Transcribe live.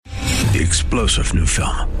The explosive new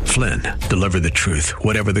film, Flynn, deliver the truth,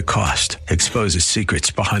 whatever the cost, exposes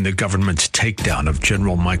secrets behind the government's takedown of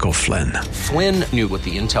General Michael Flynn. Flynn knew what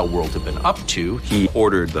the intel world had been up to. He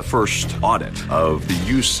ordered the first audit of the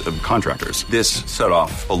use of contractors. This set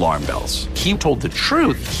off alarm bells. He told the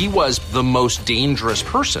truth. He was the most dangerous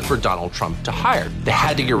person for Donald Trump to hire. They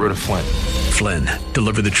had to get rid of Flynn. Flynn,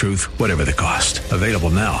 deliver the truth, whatever the cost. Available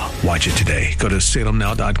now. Watch it today. Go to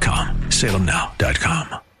salemnow.com.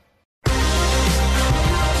 salemnow.com.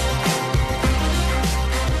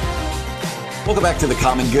 Welcome back to The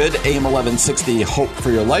Common Good, AM 1160, Hope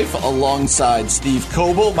for Your Life, alongside Steve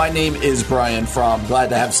Coble. My name is Brian Fromm. Glad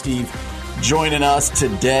to have Steve joining us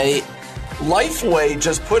today. Lifeway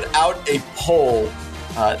just put out a poll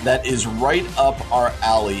that is right up our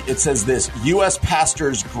alley. It says this: U.S.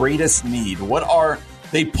 pastors' greatest need.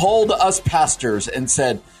 They polled us pastors and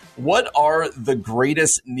said, what are the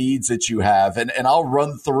greatest needs that you have? And I'll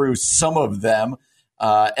run through some of them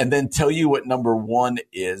and then tell you what number one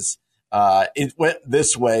is. It went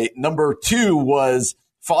this way. Number two was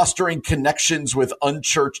fostering connections with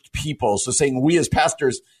unchurched people. So saying we as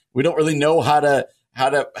pastors, we don't really know how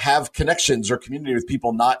to have connections or community with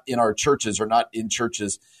people not in our churches or not in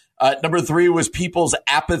churches. Number three was people's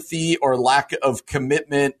apathy or lack of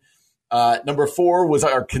commitment. Number four was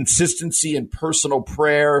our consistency in personal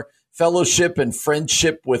prayer, fellowship, and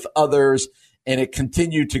friendship with others. And it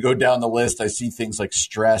continued to go down the list. I see things like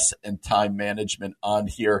stress and time management on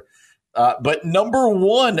here. But number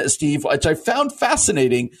one, Steve, which I found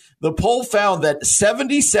fascinating, the poll found that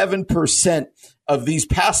 77% of these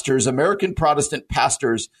pastors, American Protestant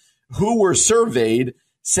pastors who were surveyed,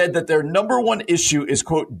 said that their number one issue is,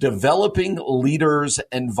 quote, developing leaders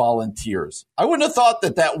and volunteers. I wouldn't have thought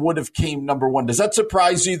that would have came number one. Does that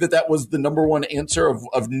surprise you that was the number one answer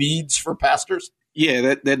of needs for pastors?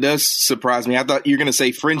 Yeah, that does surprise me. I thought you were going to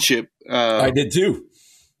say friendship. I did too.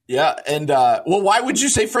 Yeah. And well, why would you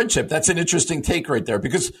say friendship? That's an interesting take right there,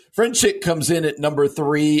 because friendship comes in at number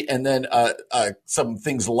three, and then some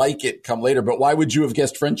things like it come later. But why would you have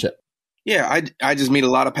guessed friendship? Yeah, I just meet a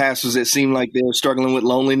lot of pastors that seem like they're struggling with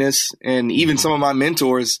loneliness. And even some of my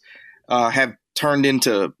mentors have turned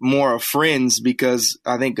into more of friends because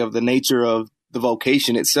I think of the nature of the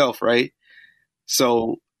vocation itself, right?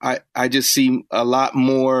 So I just see a lot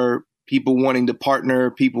more people wanting to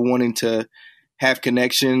partner, people wanting to have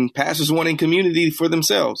connection, pastors wanting community for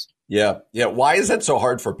themselves. Yeah. Yeah. Why is that so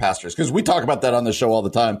hard for pastors? Because we talk about that on the show all the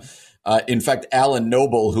time. In fact, Alan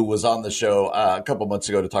Noble, who was on the show a couple months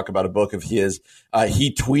ago to talk about a book of his,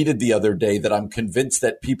 he tweeted the other day that I'm convinced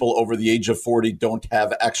that people over the age of 40 don't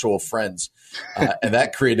have actual friends. And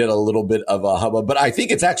that created a little bit of a hubbub. But I think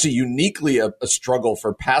it's actually uniquely a struggle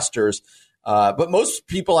for pastors. But most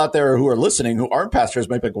people out there who are listening who aren't pastors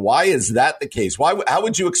might be like, why is that the case? How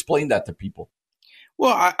would you explain that to people?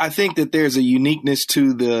 Well, I think that there's a uniqueness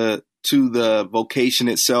to the vocation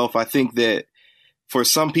itself. I think that for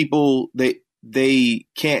some people, they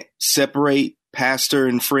can't separate pastor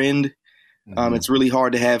and friend. Mm-hmm. It's really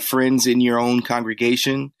hard to have friends in your own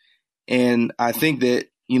congregation. And I think that,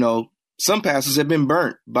 some pastors have been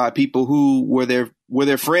burnt by people who were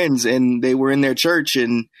their friends, and they were in their church,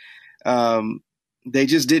 and they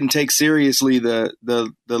just didn't take seriously the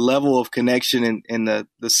level of connection and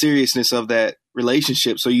the seriousness of that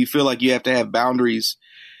relationship. So you feel like you have to have boundaries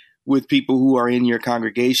with people who are in your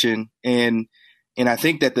congregation. And I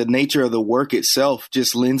think that the nature of the work itself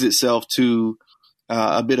just lends itself to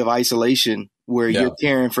a bit of isolation where you're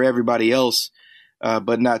caring for everybody else,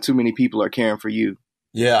 but not too many people are caring for you.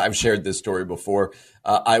 Yeah, I've shared this story before.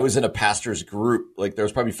 I was in a pastor's group. Like there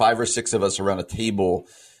was probably 5 or 6 of us around a table.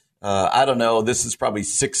 I don't know. This is probably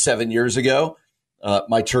 6-7 years ago.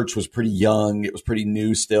 My church was pretty young. It was pretty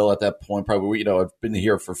new still at that point. Probably, I've been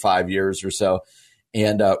here for 5 years or so.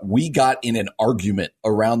 And we got in an argument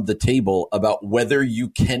around the table about whether you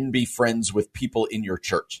can be friends with people in your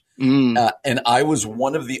church. And I was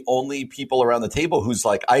one of the only people around the table who's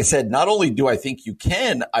like, I said, not only do I think you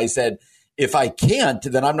can, I said, if I can't,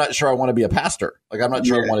 then I'm not sure I want to be a pastor. Like, I'm not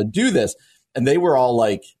sure I want to do this. And they were all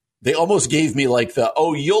like, they almost gave me like the,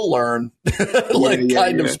 oh, you'll learn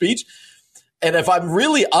kind of speech. And if I'm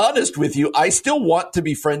really honest with you, I still want to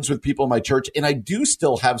be friends with people in my church. And I do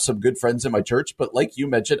still have some good friends in my church. But like you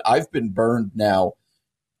mentioned, I've been burned now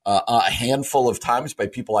a handful of times by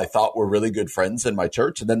people I thought were really good friends in my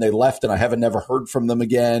church. And then they left and I haven't never heard from them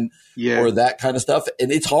again or that kind of stuff.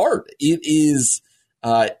 And it's hard. It is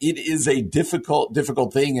a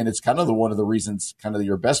difficult thing. And it's kind of one of the reasons kind of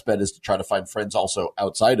your best bet is to try to find friends also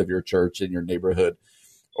outside of your church in your neighborhood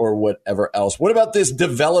or whatever else. What about this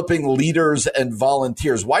developing leaders and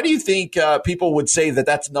volunteers? Why do you think people would say that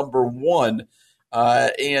that's number one?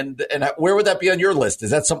 And where would that be on your list? Is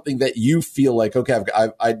that something that you feel like, okay,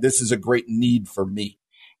 this is a great need for me?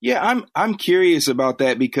 Yeah, I'm curious about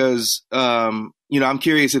that because, I'm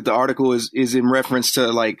curious if the article is in reference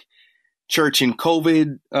to like church in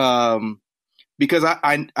COVID, because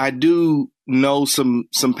I do know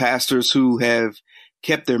some pastors who have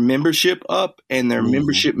kept their membership up and their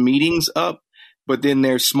membership meetings up, but then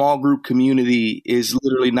their small group community is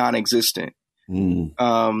literally non-existent. And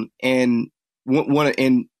I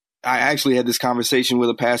actually had this conversation with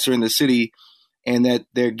a pastor in the city, and that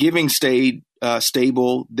their giving stayed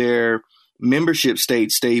stable, their membership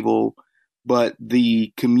stayed stable, but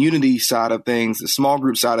the community side of things, the small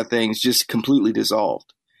group side of things, just completely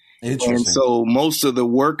dissolved. And so most of the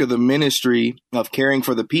work of the ministry of caring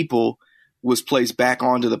for the people was placed back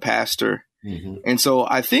onto the pastor. And so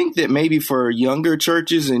I think that maybe for younger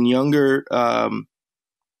churches and younger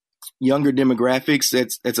demographics,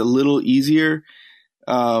 that's a little easier.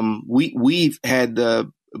 We've had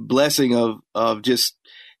the blessing of just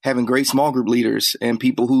having great small group leaders and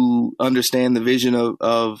people who understand the vision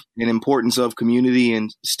of and importance of community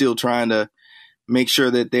and still trying to make sure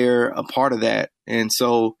that they're a part of that. And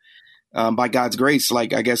so by God's grace,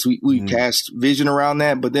 like, I guess we cast vision around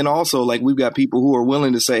that, but then also like we've got people who are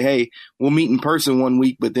willing to say, hey, we'll meet in person one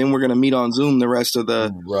week, but then we're going to meet on Zoom the rest of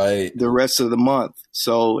the rest of the month.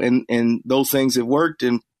 So, and those things have worked,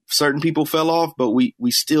 and certain people fell off, but we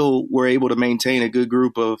still were able to maintain a good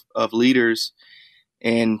group of leaders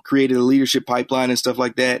and created a leadership pipeline and stuff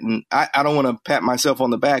like that. And I don't want to pat myself on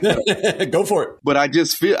the back. Go for it. But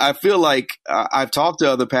I feel like I've talked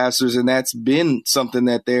to other pastors, and that's been something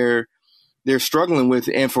that they're struggling with.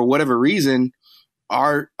 And for whatever reason,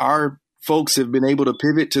 our folks have been able to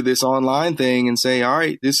pivot to this online thing and say, all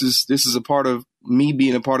right, this is a part of me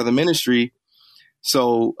being a part of the ministry.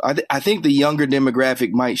 So I think the younger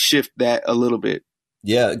demographic might shift that a little bit.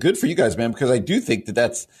 Yeah, good for you guys, man, because I do think that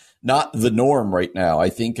that's not the norm right now. I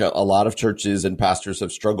think a lot of churches and pastors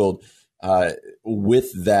have struggled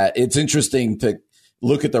with that. It's interesting to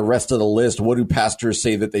look at the rest of the list. What do pastors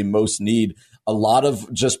say that they most need? A lot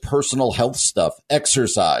of just personal health stuff,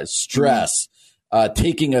 exercise, stress,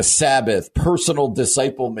 taking a Sabbath, personal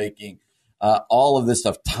disciple making, all of this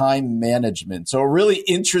stuff, time management. So a really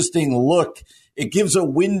interesting look. It gives a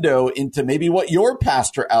window into maybe what your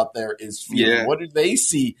pastor out there is feeling. Yeah. What do they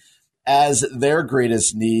see as their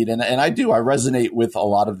greatest need? And I resonate with a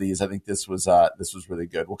lot of these. I think this was really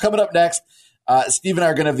good. Well, coming up next, Steve and I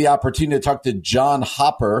are going to have the opportunity to talk to John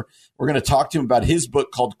Hopper. We're going to talk to him about his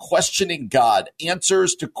book called Questioning God,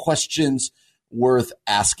 Answers to Questions Worth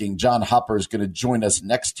Asking. John Hopper is going to join us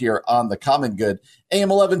next here on The Common Good, AM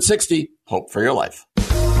 1160, Hope for Your Life.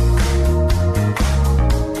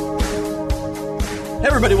 Hey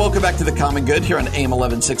everybody, welcome back to The Common Good here on AM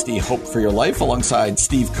 1160, Hope for Your Life, alongside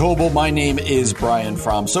Steve Coble. My name is Brian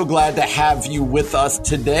Fromm. So glad to have you with us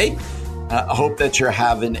today. I hope that you're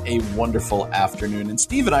having a wonderful afternoon. And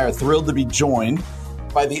Steve and I are thrilled to be joined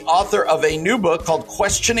by the author of a new book called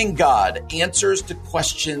Questioning God, Answers to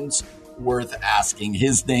Questions Worth Asking.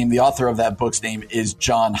 His name, the author of that book's name, is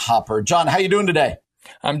John Hopper. John, how you doing today?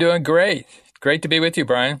 I'm doing great. Great to be with you,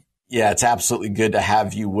 Brian. Yeah, it's absolutely good to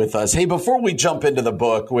have you with us. Hey, before we jump into the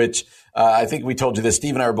book, which I think we told you this,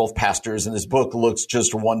 Steve and I are both pastors, and this book looks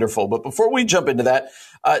just wonderful. But before we jump into that,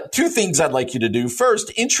 two things I'd like you to do.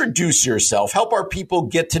 First, introduce yourself, help our people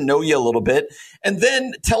get to know you a little bit, and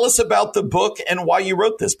then tell us about the book and why you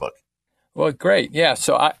wrote this book. Well, great. Yeah,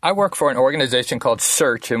 so I work for an organization called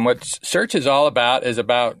Search, and what Search is all about is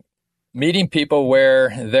about meeting people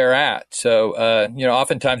where they're at. So,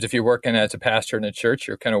 oftentimes if you're working as a pastor in a church,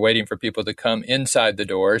 you're kind of waiting for people to come inside the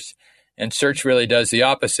doors. And Search really does the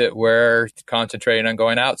opposite. We're concentrating on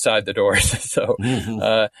going outside the doors. So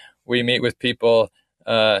we meet with people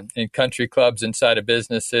in country clubs, inside of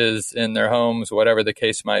businesses, in their homes, whatever the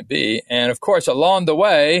case might be. And of course, along the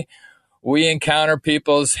way, we encounter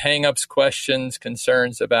people's hang-ups, questions,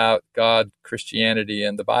 concerns about God, Christianity,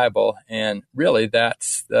 and the Bible. And really,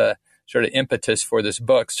 that's the sort of impetus for this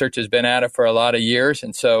book. Search has been at it for a lot of years.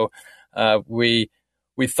 And so we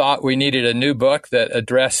thought we needed a new book that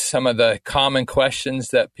addressed some of the common questions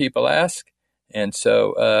that people ask. And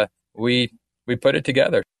so we put it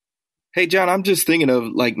together. Hey, John, I'm just thinking of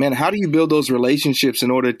like, man, how do you build those relationships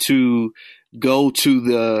in order to go to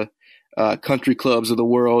the country clubs of the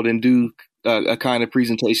world and do a kind of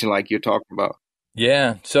presentation like you're talking about?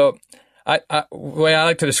 Yeah. So the way I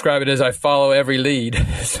like to describe it is I follow every lead.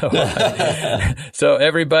 So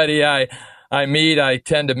everybody I I meet, I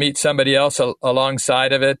tend to meet somebody else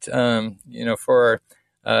alongside of it. For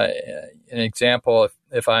an example,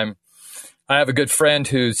 if I have a good friend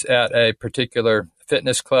who's at a particular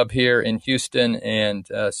fitness club here in Houston, and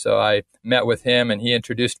so I met with him, and he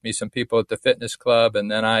introduced me some people at the fitness club,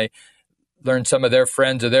 and then I learned some of their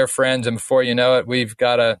friends, and before you know it, we've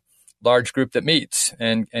got a large group that meets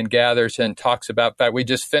and gathers and talks about. In fact, we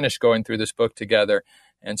just finished going through this book together,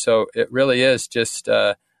 and so it really is just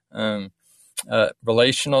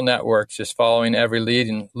relational networks, just following every lead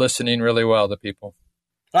and listening really well to people.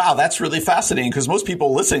 Wow, that's really fascinating, because most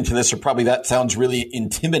people listening to this are probably, that sounds really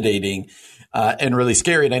intimidating and really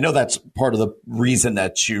scary. And I know that's part of the reason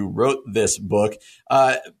that you wrote this book.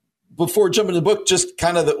 Before jumping to the book, just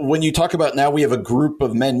kind of when you talk about now we have a group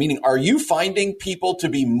of men meeting, are you finding people to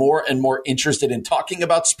be more and more interested in talking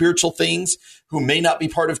about spiritual things who may not be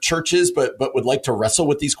part of churches, but would like to wrestle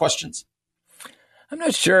with these questions? I'm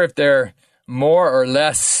not sure if they're more or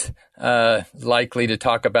less likely to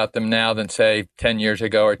talk about them now than, say, 10 years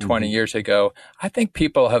ago or 20 years ago. I think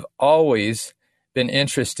people have always been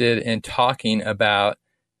interested in talking about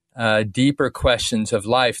deeper questions of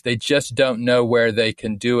life. They just don't know where they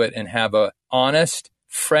can do it and have a honest,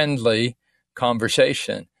 friendly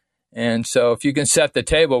conversation. And so if you can set the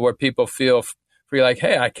table where people feel free, like,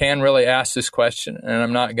 hey, I can really ask this question, and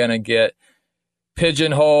I'm not going to get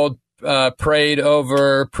pigeonholed, prayed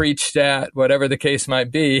over, preached at, whatever the case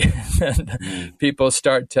might be, and people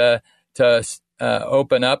start to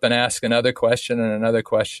open up and ask another question,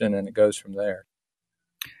 and it goes from there.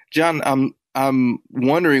 John, I'm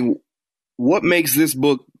wondering what makes this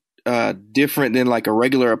book different than like a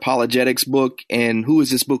regular apologetics book, and who is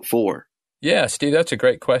this book for? Yeah, Steve, that's a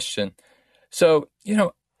great question. So,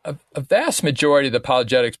 a vast majority of the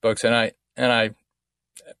apologetics books, and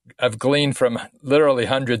I've gleaned from literally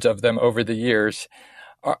hundreds of them over the years,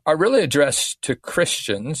 are really addressed to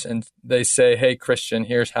Christians, and they say, "Hey, Christian,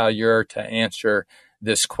 here's how you're to answer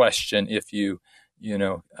this question if you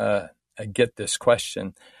get this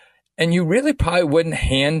question." And you really probably wouldn't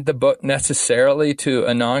hand the book necessarily to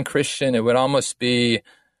a non-Christian. It would almost be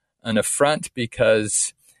an affront,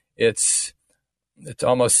 because it's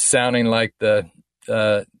almost sounding like the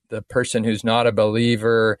person who's not a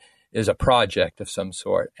believer is a project of some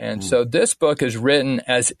sort. And so this book is written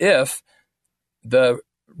as if the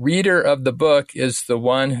reader of the book is the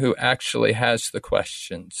one who actually has the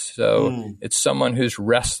questions. So it's someone who's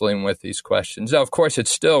wrestling with these questions. Now, of course,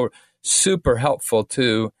 it's still super helpful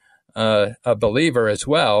to a believer as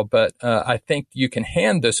well, but I think you can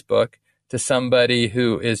hand this book to somebody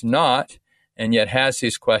who is not and yet has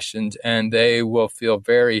these questions, and they will feel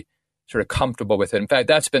very sort of comfortable with it. In fact,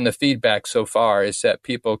 that's been the feedback so far, is that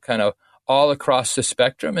people kind of all across the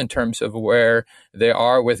spectrum in terms of where they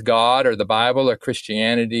are with God or the Bible or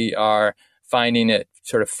Christianity are finding it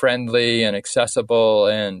sort of friendly and accessible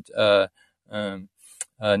and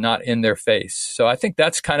not in their face. So I think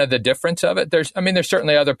that's kind of the difference of it. There's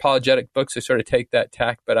certainly other apologetic books that sort of take that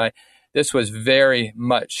tack, but this was very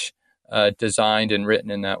much designed and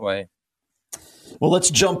written in that way. Well,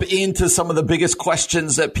 let's jump into some of the biggest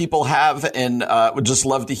questions that people have, and would just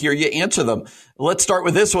love to hear you answer them. Let's start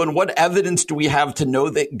with this one. What evidence do we have to know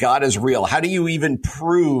that God is real? How do you even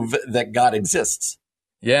prove that God exists?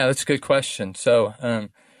 Yeah, that's a good question. So I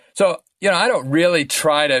don't really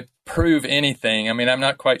try to prove anything. I mean, I'm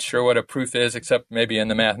not quite sure what a proof is, except maybe in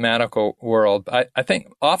the mathematical world. I think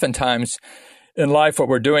oftentimes in life what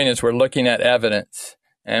we're doing is we're looking at evidence,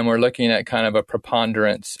 and we're looking at kind of a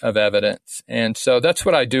preponderance of evidence. And so that's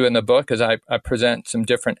what I do in the book, is I present some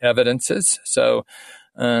different evidences. So,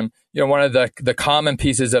 one of the common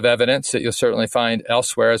pieces of evidence that you'll certainly find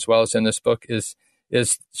elsewhere as well as in this book is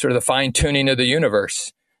sort of the fine tuning of the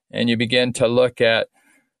universe. And you begin to look at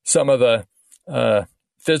some of the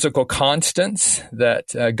physical constants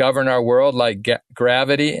that govern our world, like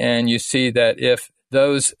gravity. And you see that if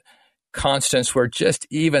those constants were just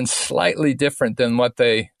even slightly different than what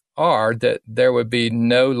they are, that there would be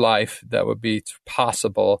no life that would be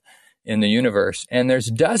possible in the universe. And there's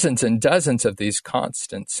dozens and dozens of these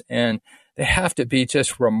constants, and they have to be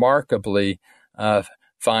just remarkably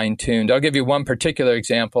fine-tuned. I'll give you one particular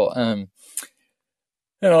example.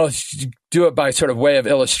 I'll do it by sort of way of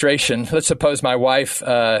illustration. Let's suppose my wife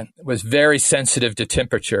was very sensitive to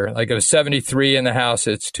temperature. Like it was 73 in the house,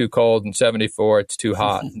 it's too cold, and 74, it's too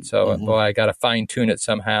hot. And so, I got to fine tune it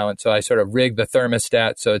somehow. And so I sort of rigged the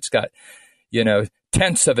thermostat so it's got,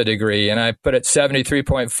 tenths of a degree. And I put it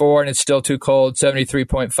 73.4 and it's still too cold.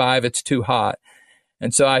 73.5, it's too hot.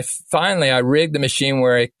 And so I rigged the machine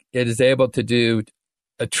where it is able to do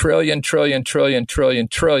a trillion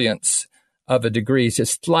trillionths of a degree,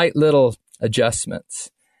 just slight little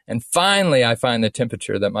adjustments. And finally, I find the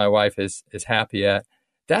temperature that my wife is happy at.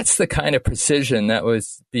 That's the kind of precision that would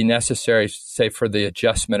be necessary, say, for the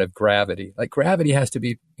adjustment of gravity. Like gravity has to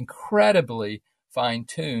be incredibly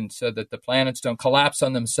fine-tuned so that the planets don't collapse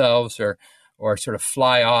on themselves or sort of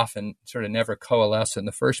fly off and sort of never coalesce in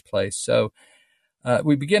the first place. So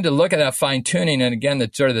we begin to look at that fine-tuning, and again,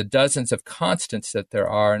 the dozens of constants that there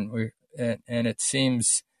are, and it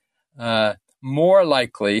seems more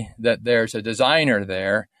likely that there's a designer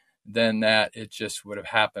there than that it just would have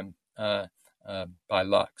happened by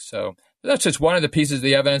luck. So that's just one of the pieces of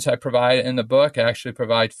the evidence I provide in the book. I actually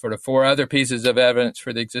provide sort of 4 other pieces of evidence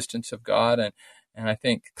for the existence of God, and I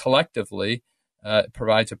think collectively it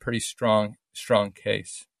provides a pretty strong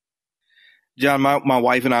case. John, my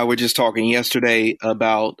wife and I were just talking yesterday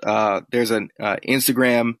about there's an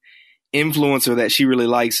Instagram influencer that she really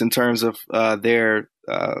likes in terms of their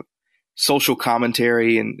social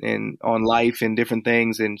commentary and on life and different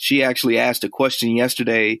things. And she actually asked a question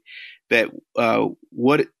yesterday that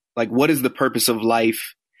what is the purpose of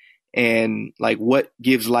life, and like what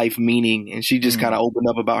gives life meaning? And she just kind of opened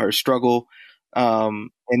up about her struggle.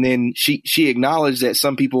 And then she acknowledged that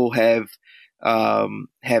some people have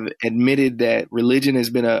admitted that religion has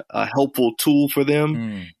been a helpful tool for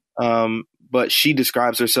them. But she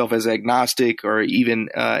describes herself as agnostic or even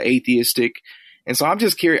atheistic. And so I'm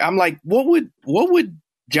just curious. I'm like, what would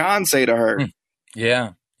John say to her?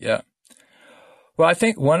 Yeah. Well, I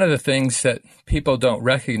think one of the things that people don't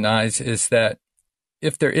recognize is that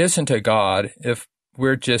if there isn't a God, if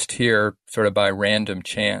we're just here sort of by random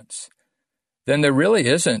chance, then there really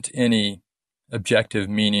isn't any objective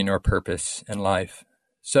meaning or purpose in life.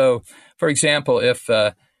 So, for example, if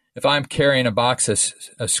I'm carrying a box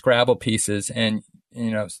of Scrabble pieces and,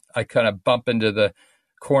 I kind of bump into the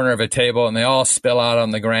corner of a table and they all spill out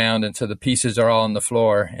on the ground, and so the pieces are all on the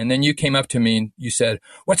floor, and then you came up to me and you said,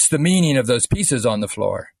 "What's the meaning of those pieces on the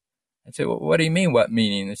floor?" I'd say, "Well, what do you mean, what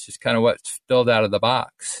meaning? It's just kind of what spilled out of the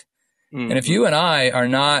box." And if you and I are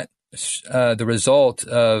not the result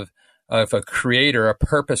of a creator, a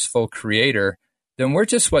purposeful creator, then we're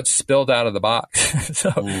just what's spilled out of the box.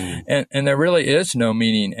 And there really is no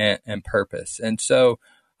meaning and purpose. And so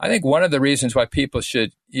I think one of the reasons why people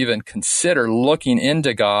should even consider looking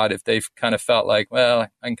into God, if they've kind of felt like, well,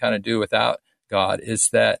 I can kind of do without God, is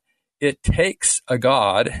that it takes a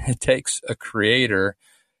God, it takes a creator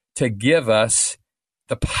to give us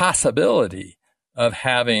the possibility of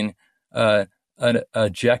having an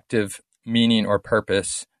objective meaning or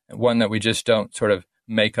purpose, one that we just don't sort of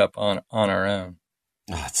make up on our own.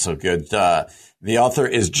 Oh, that's so good. The author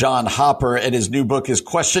is John Hopper, and his new book is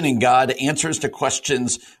Questioning God, Answers to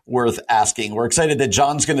Questions Worth Asking. We're excited that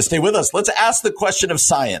John's going to stay with us. Let's ask the question of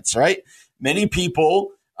science, right? Many people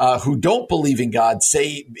who don't believe in God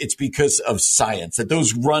say it's because of science, that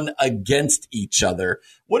those run against each other.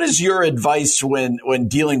 What is your advice when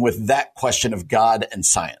dealing with that question of God and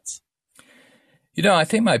science? I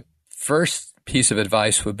think my first piece of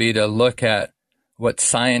advice would be to look at what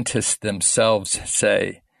scientists themselves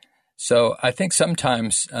say. So I think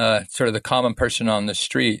sometimes sort of the common person on the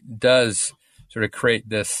street does sort of create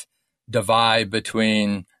this divide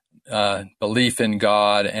between belief in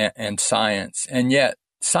God and science. And yet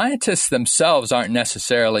scientists themselves aren't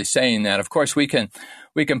necessarily saying that. Of course, we can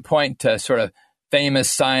point to sort of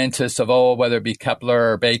famous scientists of old, whether it be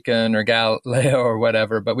Kepler or Bacon or Galileo or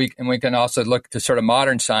whatever, but we can also look to sort of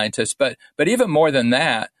modern scientists. But even more than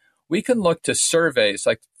that, we can look to surveys.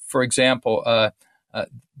 Like, for example,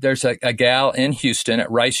 there's a gal in Houston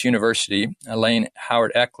at Rice University, Elaine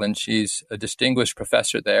Howard Eklund. She's a distinguished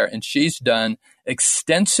professor there, and she's done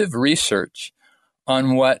extensive research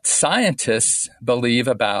on what scientists believe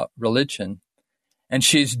about religion. And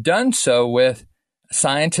she's done so with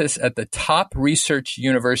scientists at the top research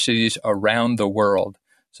universities around the world.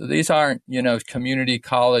 So these aren't, community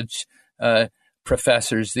college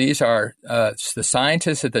professors. These are the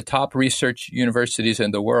scientists at the top research universities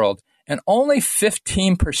in the world. And only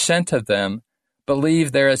 15% of them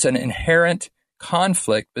believe there is an inherent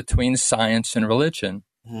conflict between science and religion.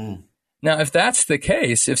 Now, if that's the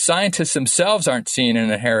case, if scientists themselves aren't seeing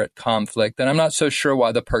an inherent conflict, then I'm not so sure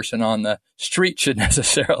why the person on the street should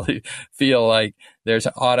necessarily feel like there's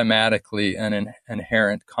automatically an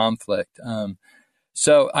inherent conflict.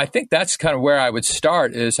 So I think that's kind of where I would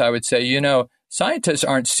start. Is I would say, scientists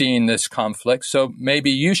aren't seeing this conflict, so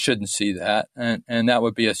maybe you shouldn't see that, and that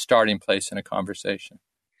would be a starting place in a conversation.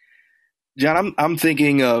 John, I'm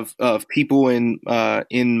thinking of people in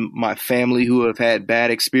my family who have had bad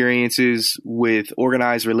experiences with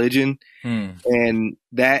organized religion, and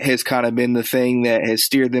that has kind of been the thing that has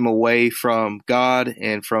steered them away from God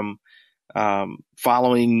and from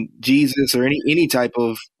following Jesus or any type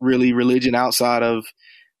of really religion outside of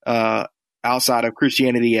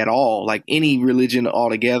Christianity at all, like any religion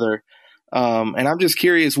altogether. And I'm just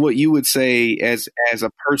curious what you would say as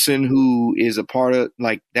a person who is a part of,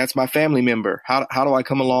 like, that's my family member. How do I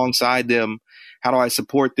come alongside them? How do I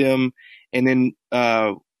support them? And then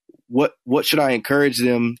what should I encourage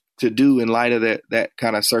them to do in light of that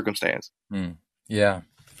kind of circumstance? Yeah.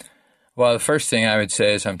 Well, the first thing I would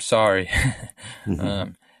say is I'm sorry.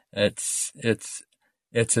 It's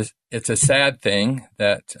a sad thing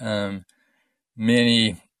that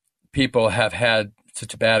many people have had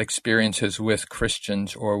such bad experiences with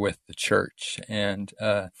Christians or with the church, and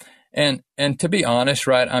to be honest,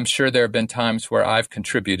 right, I'm sure there have been times where I've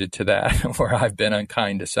contributed to that, where I've been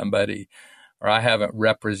unkind to somebody, or I haven't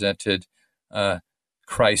represented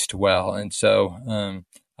Christ well, and so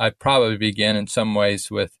I probably begin in some ways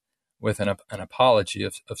with an apology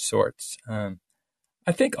of sorts.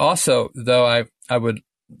 I think also, though, I would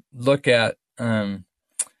look at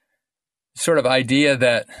sort of idea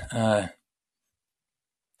that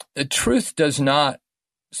the truth does not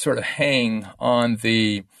sort of hang on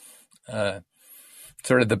the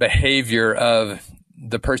sort of the behavior of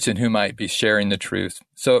the person who might be sharing the truth.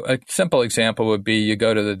 So a simple example would be you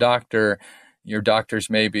go to the doctor, your doctor's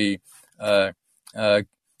maybe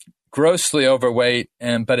grossly overweight,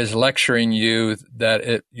 but is lecturing you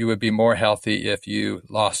that you would be more healthy if you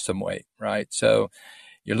lost some weight, right? So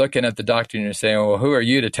you're looking at the doctor and you're saying, well, who are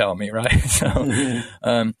you to tell me, right?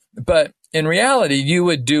 So, but in reality, you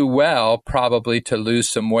would do well probably to lose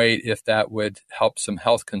some weight if that would help some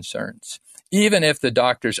health concerns, even if the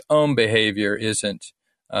doctor's own behavior isn't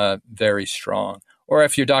very strong. Or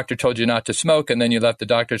if your doctor told you not to smoke and then you left the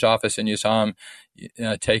doctor's office and you saw him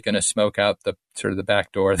taking a smoke out the sort of the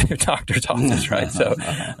back door of your doctor's office, right? So,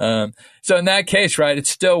 so in that case, right, it's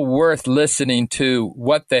still worth listening to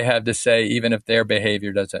what they have to say, even if their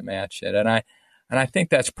behavior doesn't match it. And I think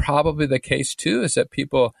that's probably the case too, is that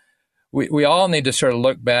people, we all need to sort of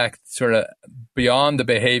look back sort of beyond the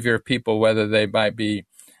behavior of people, whether they might be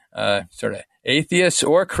sort of atheists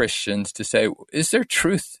or Christians, to say, is there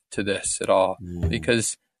truth to this at all?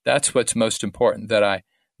 Because that's what's most important that I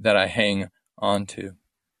hang on to.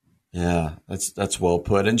 Yeah, that's well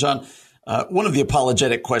put. And John, one of the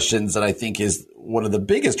apologetic questions that I think is one of the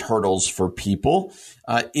biggest hurdles for people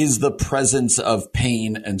is the presence of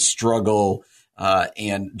pain and struggle,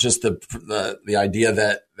 and just the idea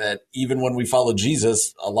that even when we follow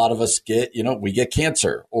Jesus, a lot of us we get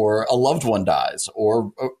cancer, or a loved one dies,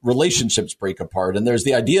 or relationships break apart. And there's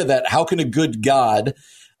the idea that how can a good God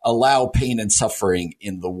allow pain and suffering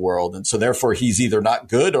in the world? And so therefore he's either not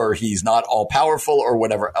good or he's not all powerful or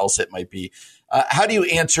whatever else it might be. How do you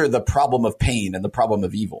answer the problem of pain and the problem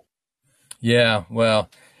of evil? Yeah, well,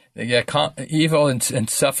 evil and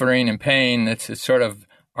suffering and pain, it's sort of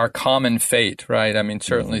our common fate, right? I mean,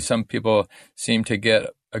 certainly some people seem to get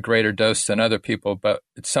a greater dose than other people, but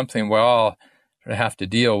it's something we all sort of have to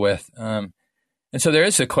deal with. And so there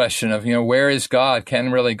is a question of, where is God?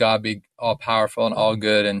 Can really God be all powerful and all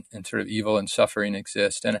good, and sort of evil and suffering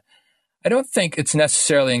exist? And I don't think it's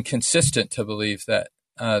necessarily inconsistent to believe that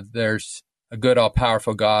there's a good, all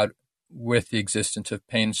powerful God with the existence of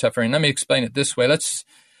pain and suffering. Let me explain it this way. Let's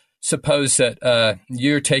suppose that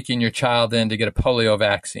you're taking your child in to get a polio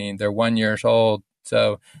vaccine. They're 1 year old,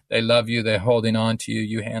 so they love you. They're holding on to you.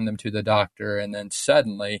 You hand them to the doctor, and then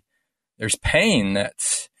suddenly there's pain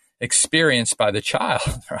that's experienced by the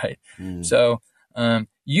child, right? So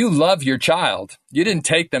you love your child. You didn't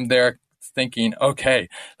take them there thinking, okay,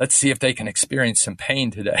 let's see if they can experience some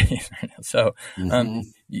pain today. So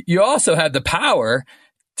you also had the power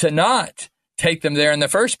to not take them there in the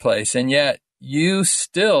first place, and yet you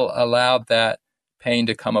still allowed that pain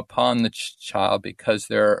to come upon the child because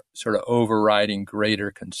there are sort of overriding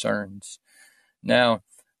greater concerns. Now,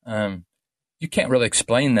 you can't really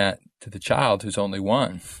explain that to the child who's only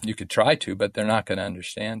one. You could try to, but they're not going to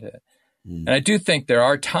understand it. And I do think there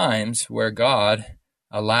are times where God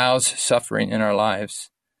allows suffering in our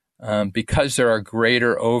lives because there are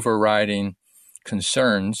greater overriding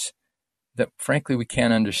concerns that, frankly, we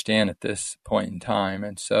can't understand at this point in time.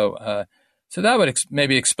 And so that would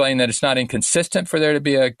maybe explain that it's not inconsistent for there to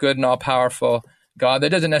be a good and all-powerful God. That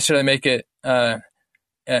doesn't necessarily make it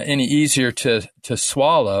any easier to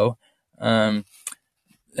swallow. And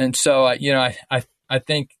so, I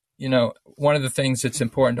think, one of the things that's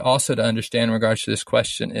important also to understand in regards to this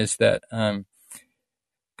question is that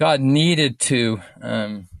God needed to,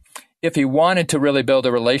 if he wanted to really build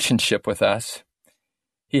a relationship with us,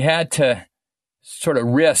 he had to sort of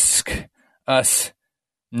risk us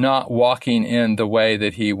not walking in the way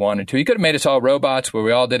that he wanted to. He could have made us all robots where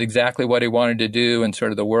we all did exactly what he wanted to do and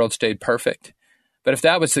sort of the world stayed perfect. But if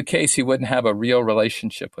that was the case, he wouldn't have a real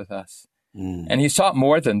relationship with us. And he sought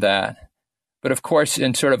more than that. But of course,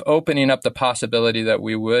 in sort of opening up the possibility that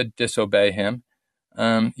we would disobey him,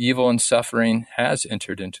 evil and suffering has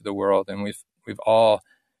entered into the world, and we've all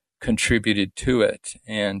contributed to it.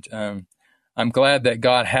 And I'm glad that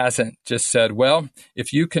God hasn't just said, well,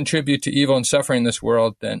 if you contribute to evil and suffering in this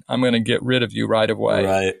world, then I'm going to get rid of you right away.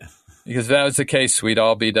 Right. Because if that was the case, we'd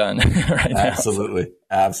all be done right now. Absolutely.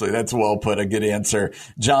 Absolutely. That's well put. A good answer.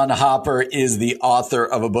 John Hopper is the author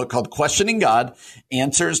of a book called Questioning God,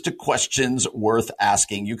 Answers to Questions Worth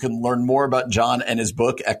Asking. You can learn more about John and his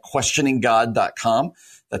book at questioninggod.com.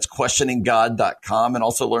 That's questioninggod.com. And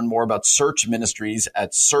also learn more about Search Ministries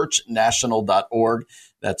at searchnational.org.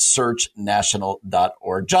 That's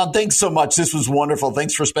searchnational.org. John, thanks so much. This was wonderful.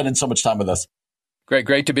 Thanks for spending so much time with us.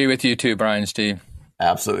 Great to be with you too, Brian and Steve.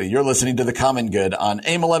 Absolutely. You're listening to The Common Good on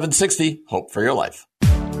AIM 1160. Hope for your life.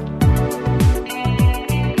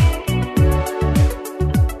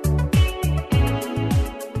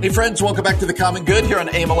 Hey friends, welcome back to The Common Good here on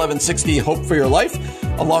AIM 1160, Hope for Your Life.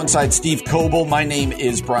 Alongside Steve Coble, my name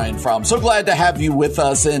is Brian Fromm. So glad to have you with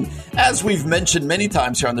us. And as we've mentioned many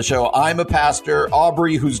times here on the show, I'm a pastor.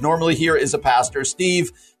 Aubrey, who's normally here, is a pastor.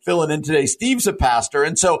 Steve, filling in today, Steve's a pastor.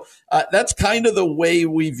 And so that's kind of the way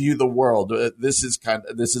we view the world. This is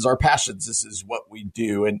our passions. This is what we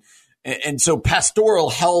do. And so pastoral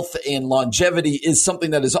health and longevity is something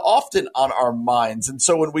that is often on our minds. And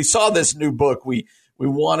so when we saw this new book, we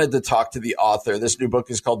wanted to talk to the author. This new book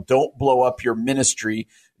is called Don't Blow Up Your Ministry,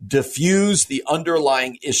 Diffuse the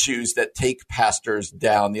Underlying Issues That Take Pastors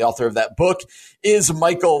Down. The author of that book is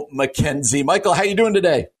Michael MacKenzie. Michael, how you doing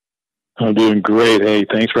today? I'm doing great. Hey,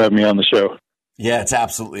 thanks for having me on the show. Yeah, it's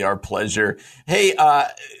absolutely our pleasure. Hey,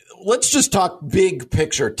 let's just talk big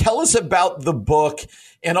picture. Tell us about the book,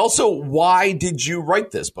 and also why did you write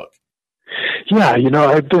this book? Yeah,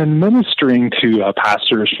 I've been ministering to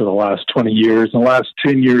pastors for the last 20 years, and the last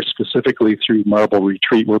 10 years specifically through Marble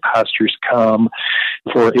Retreat, where pastors come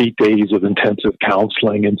for 8 days of intensive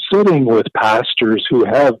counseling and sitting with pastors who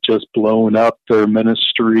have just blown up their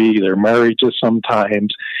ministry, their marriages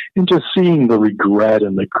sometimes, and just seeing the regret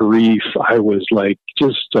and the grief. I was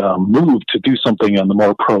moved to do something on the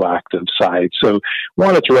more proactive side. So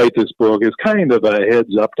wanted to write this book as kind of a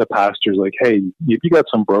heads up to pastors like, hey, if you got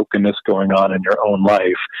some brokenness going on in your own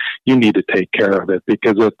life, you need to take care of it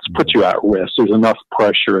because it's put you at risk. There's enough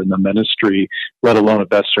pressure in the ministry, let alone if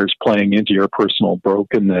that starts playing into your personal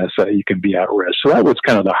brokenness, that you can be at risk. So that was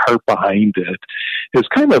kind of the heart behind it. It's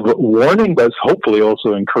kind of warning, but hopefully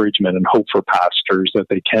also encouragement and hope for pastors that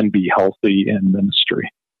they can be healthy in ministry.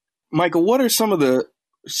 Michael, what are some of the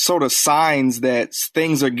sort of signs that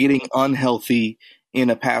things are getting unhealthy in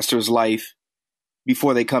a pastor's life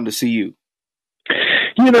before they come to see you?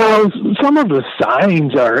 Some of the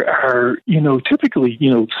signs are typically,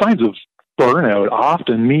 signs of burnout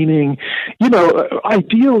often, meaning,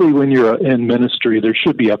 ideally when you're in ministry, there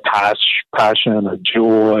should be a passion, a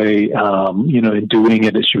joy, in doing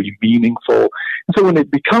it. It should be meaningful. And so when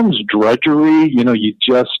it becomes drudgery, you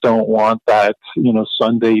just don't want that,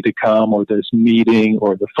 Sunday to come or this meeting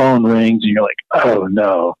or the phone rings and you're like, oh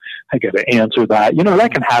no, I got to answer that.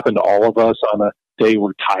 That can happen to all of us on a day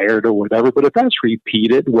we're tired or whatever. But if that's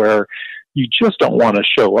repeated where you just don't want to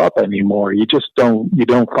show up anymore, you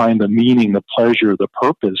don't find the meaning, the pleasure, the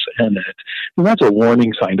purpose in it. And that's a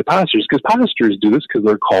warning sign to pastors, because pastors do this because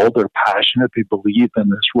they're called, they're passionate, they believe in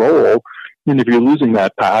this role. And if you're losing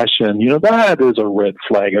that passion, that is a red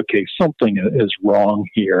flag. Okay, something is wrong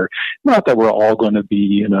here. Not that we're all going to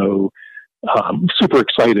be, super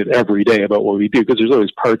excited every day about what we do, because there's always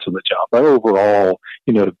parts of the job. But overall,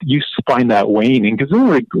 you find that waning, because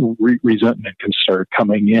then resentment can start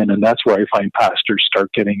coming in. And that's where I find pastors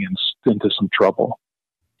start getting into some trouble.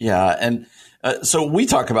 Yeah. And so we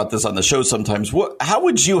talk about this on the show sometimes. How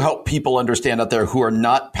would you help people understand out there who are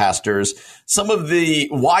not pastors, some of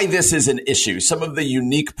why this is an issue, some of the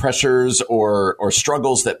unique pressures or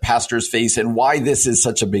struggles that pastors face, and why this is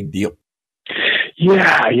such a big deal?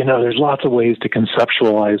 Yeah, there's lots of ways to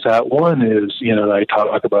conceptualize that. One is, that I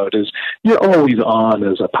talk about is you're always on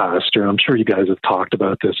as a pastor. I'm sure you guys have talked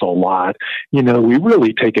about this a lot. We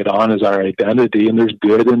really take it on as our identity, and there's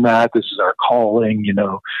good in that. This is our calling.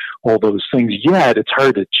 all those things, yet it's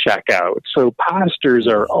hard to check out. So pastors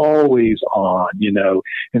are always on,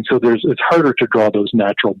 and so it's harder to draw those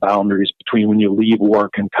natural boundaries between when you leave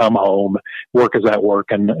work and come home. Work is at work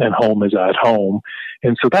and home is at home.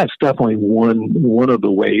 And so that's definitely one of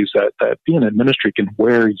the ways that being in ministry can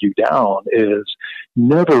wear you down, is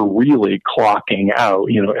never really clocking out.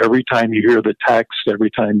 Every time you hear the text,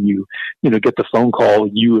 every time you get the phone call,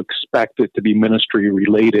 you expect it to be ministry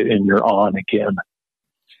related and you're on again.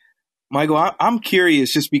 Michael, I'm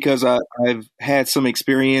curious just because I've had some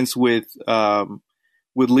experience with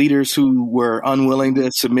leaders who were unwilling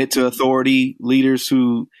to submit to authority, leaders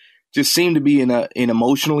who just seem to be in an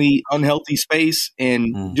emotionally unhealthy space,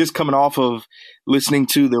 and just coming off of listening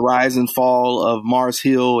to the rise and fall of Mars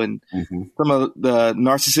Hill and some of the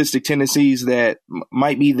narcissistic tendencies that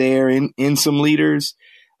might be there in some leaders.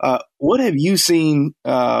 What have you seen,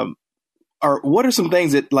 or what are some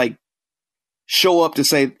things that like show up to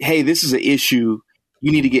say, hey, this is an issue,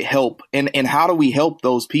 you need to get help, and how do we help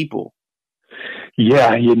those people?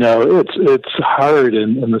 Yeah, it's hard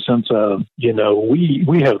in the sense of,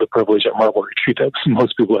 we have the privilege at Marble Retreat that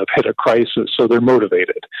most people have hit a crisis, so they're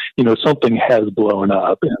motivated. Something has blown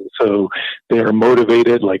up, and so they are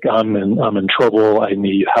motivated, like I'm in trouble, I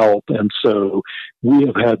need help. And so we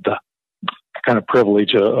have had the kind of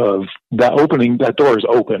privilege of that opening, that door is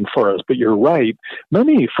open for us. But you're right.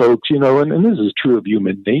 Many folks, and this is true of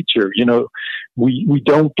human nature, we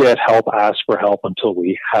don't get help, ask for help until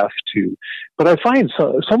we have to. But I find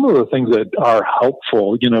some of the things that are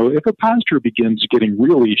helpful, if a pastor begins getting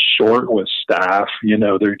really short with staff,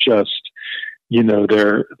 they're just,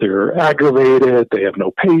 they're aggravated, they have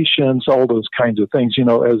no patience, all those kinds of things.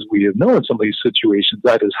 As we have known in some of these situations,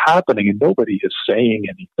 that is happening and nobody is saying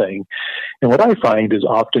anything. And what I find is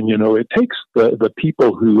often, it takes the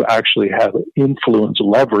people who actually have influence,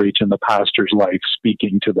 leverage in the pastor's life,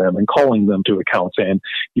 speaking to them and calling them to account, saying,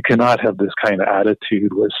 you cannot have this kind of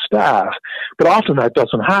attitude with staff. But often that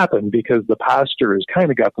doesn't happen because the pastor has kind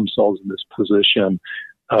of got themselves in this position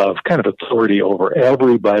of kind of authority over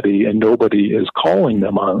everybody, and nobody is calling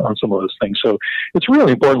them on some of those things. So it's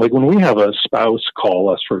really important. Like when we have a spouse call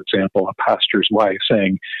us, for example, a pastor's wife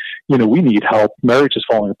saying, we need help, marriage is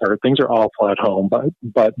falling apart, things are awful at home,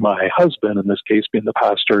 but my husband, in this case being the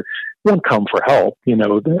pastor, won't come for help.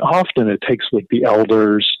 Often it takes like the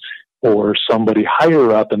elders or somebody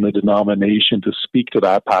higher up in the denomination to speak to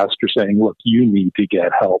that pastor saying, look, you need to get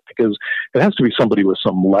help, because it has to be somebody with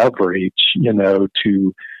some leverage,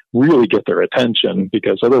 to really get their attention,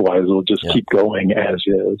 because otherwise it'll just keep going as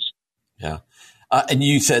is. Yeah. And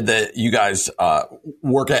you said that you guys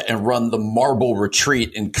work at and run the Marble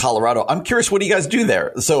Retreat in Colorado. I'm curious, what do you guys do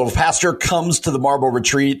there? So if a pastor comes to the Marble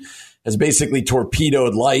Retreat, has basically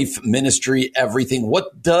torpedoed life, ministry, everything.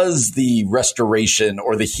 What does the restoration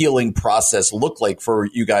or the healing process look like for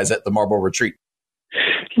you guys at the Marble Retreat?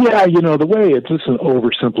 Yeah, the way it's just an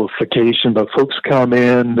oversimplification, but folks come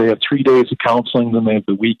in, they have 3 days of counseling, then they have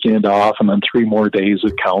the weekend off, and then 3 more days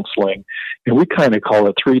of counseling. And we kind of call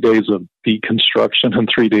it 3 days of deconstruction and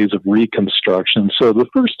 3 days of reconstruction. So the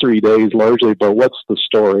first 3 days largely about what's the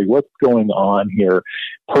story, what's going on here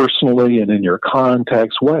personally and in your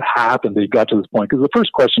context, what happened that you got to this point? Because the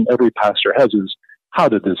first question every pastor has is, how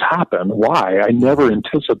did this happen? Why? I never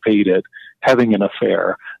anticipated having an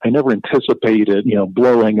affair. I never anticipated,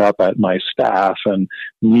 blowing up at my staff and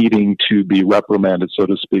needing to be reprimanded, so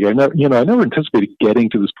to speak. I never anticipated getting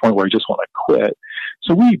to this point where I just want to quit.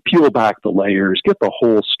 So we peel back the layers, get the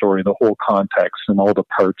whole story, the whole context, and all the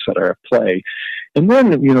parts that are at play. And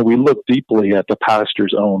then, we look deeply at the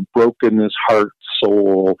pastor's own brokenness, heart,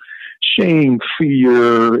 soul, shame,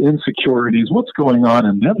 fear, insecurities, what's going on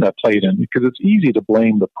in them that played in, because it's easy to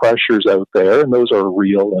blame the pressures out there, and those are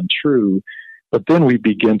real and true. But then we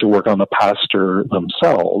begin to work on the pastor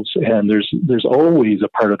themselves, and there's always a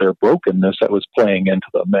part of their brokenness that was playing into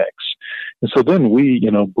the mix. And so then we,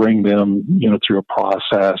 bring them, through a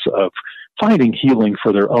process of finding healing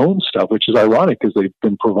for their own stuff, which is ironic because they've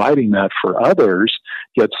been providing that for others,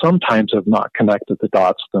 yet sometimes have not connected the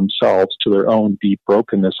dots themselves to their own deep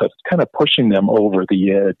brokenness. That's kind of pushing them over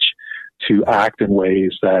the edge to act in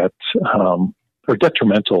ways that are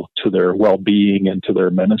detrimental to their well-being and to their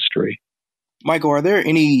ministry. Michael, are there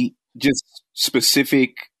any just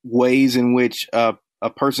specific ways in which a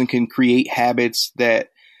person can create habits that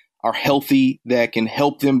are healthy, that can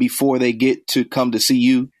help them before they get to come to see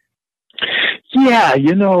you? Yeah,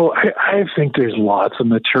 I think there's lots of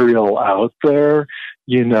material out there.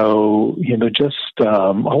 Just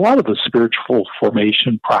a lot of the spiritual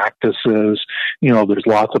formation practices, there's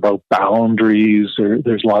lots about boundaries.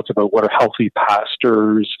 There's lots about what are healthy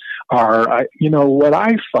pastors. are, what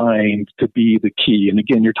I find to be the key. And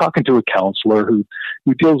again, you're talking to a counselor who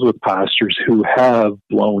deals with pastors who have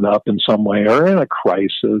blown up in some way or in a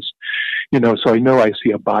crisis. So I know I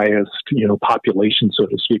see a biased, population, so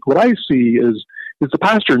to speak. What I see is the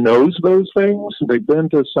pastor knows those things. They've been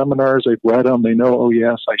to seminars, they've read them, they know, oh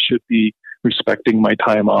yes, I should be respecting my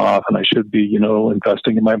time off, and I should be,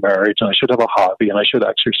 investing in my marriage, and I should have a hobby, and I should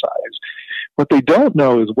exercise. What they don't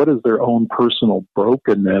know is what is their own personal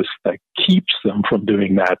brokenness that keeps them from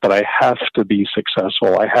doing that I have to be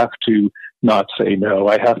successful. I have to not say no.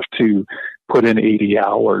 I have to put in 80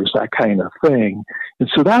 hours, that kind of thing. And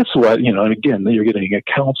so that's what, and again, you're getting a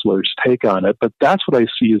counselor's take on it, but that's what I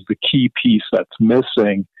see as the key piece that's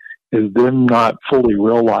missing, is them not fully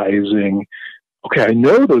realizing, okay, I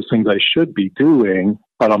know those things I should be doing,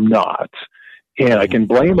 but I'm not. And I can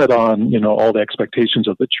blame it on, all the expectations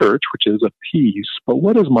of the church, which is a piece, but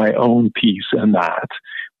what is my own piece in that?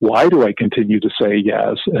 Why do I continue to say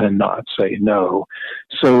yes and not say no?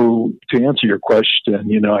 So to answer your question,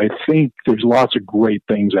 I think there's lots of great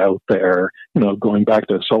things out there, going back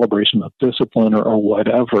to celebration of discipline or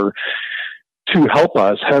whatever, to help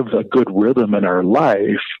us have a good rhythm in our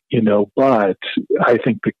life, but I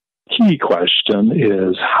think the key question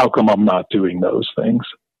is, how come I'm not doing those things?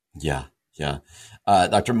 Yeah.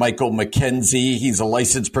 Dr. Michael MacKenzie, he's a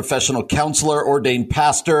licensed professional counselor, ordained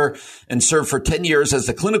pastor, and served for 10 years as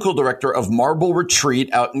the clinical director of Marble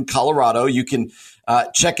Retreat out in Colorado. You can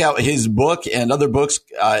check out his book and other books.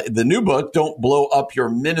 The new book, Don't Blow Up Your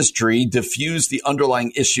Ministry, Diffuse the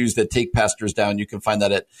Underlying Issues That Take Pastors Down. You can find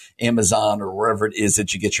that at Amazon or wherever it is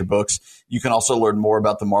that you get your books. You can also learn more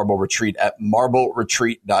about the Marble Retreat at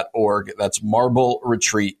marbleretreat.org. That's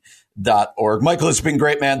marbleretreat.org. Michael, it's been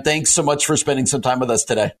great, man. Thanks so much for spending some time with us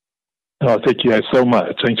today. Oh, thank you guys so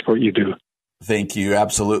much. Thanks for what you do. Thank you.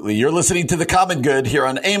 Absolutely. You're listening to The Common Good here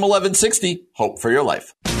on AM 1160. Hope for your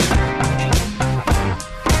life.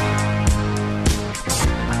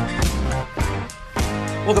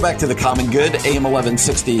 Welcome back to The Common Good, AM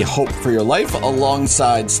 1160, Hope for Your Life,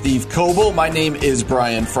 alongside Steve Coble. My name is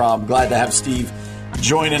Brian Fromm. Glad to have Steve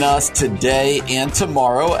joining us today and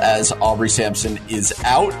tomorrow as Aubrey Sampson is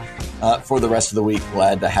out for the rest of the week.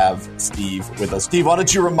 Glad to have Steve with us. Steve, why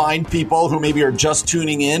don't you remind people who maybe are just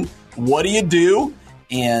tuning in, what do you do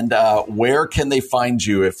and where can they find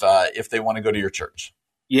you if they want to go to your church?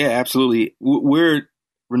 Yeah, absolutely. We're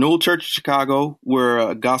Renewal Church of Chicago. We're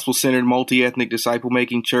a gospel-centered, multi-ethnic,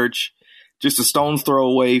 disciple-making church, just a stone's throw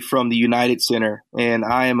away from the United Center. And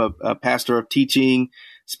I am a pastor of teaching,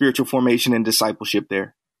 spiritual formation, and discipleship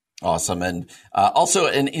there. Awesome. And also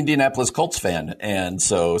an Indianapolis Colts fan. And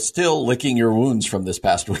so still licking your wounds from this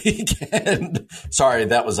past weekend. Sorry,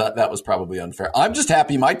 that was probably unfair. I'm just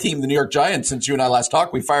happy my team, the New York Giants, since you and I last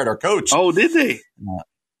talked, we fired our coach. Oh, did they?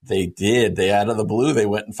 They did. They out of the blue, they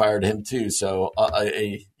went and fired him too. So,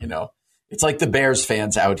 it's like the Bears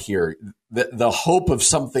fans out here. The hope of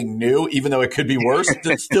something new, even though it could be worse,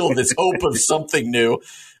 there's still this hope of something new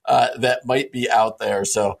that might be out there.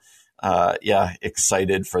 So,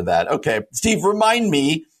 excited for that. Okay, Steve, remind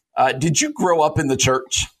me, did you grow up in the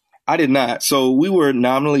church? I did not. So we were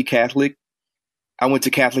nominally Catholic. I went to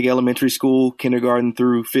Catholic elementary school, kindergarten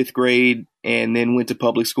through fifth grade, and then went to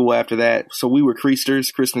public school after that. So we were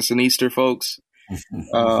Creasters, Christmas and Easter folks.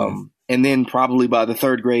 And then probably by the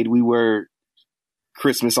third grade, we were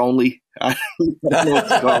Christmas only. I don't know what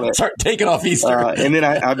to call that. Start taking off Easter. And then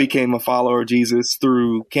I became a follower of Jesus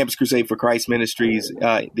through Campus Crusade for Christ Ministries,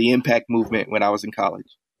 the Impact Movement, when I was in college.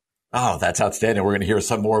 Oh, that's outstanding. We're going to hear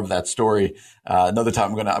some more of that story another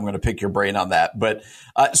time. I'm going to pick your brain on that. But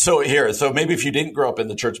so maybe if you didn't grow up in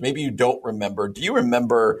the church, maybe you don't remember. Do you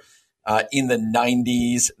remember in the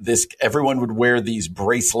 90s, everyone would wear these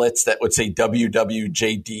bracelets that would say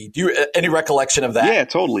WWJD? Do you any recollection of that? Yeah,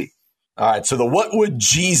 totally. All right. So the What Would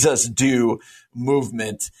Jesus Do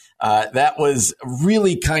movement, that was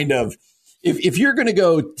really kind of, if you're going to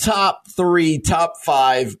go top 3, top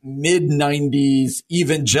 5, mid-90s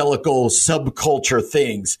evangelical subculture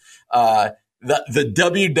things, the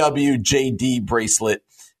WWJD bracelet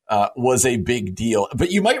was a big deal. But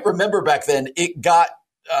you might remember back then it got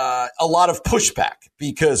a lot of pushback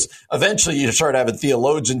because eventually you started having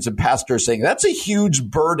theologians and pastors saying that's a huge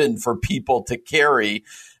burden for people to carry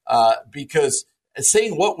because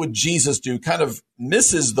saying what would Jesus do kind of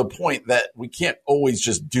misses the point that we can't always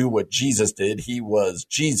just do what Jesus did. He was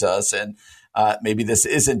Jesus, and maybe this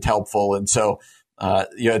isn't helpful. And so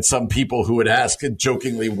you had some people who would ask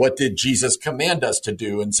jokingly, what did Jesus command us to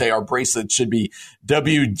do? And say our bracelet should be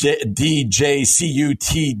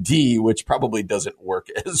WDJCUTD, which probably doesn't work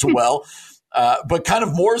as well. But kind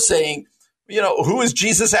of more saying, who is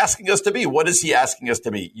Jesus asking us to be? What is he asking us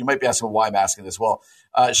to be? You might be asking why I'm asking this. Well,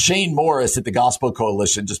 Shane Morris at the Gospel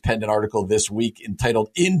Coalition just penned an article this week entitled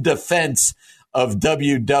 "In Defense of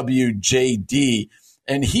WWJD."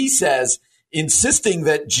 And he says, insisting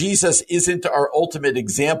that Jesus isn't our ultimate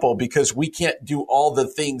example because we can't do all the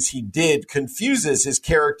things he did confuses his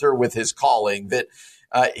character with his calling, that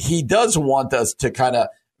he does want us to kind of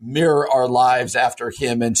mirror our lives after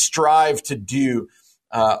him and strive to do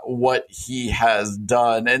what he has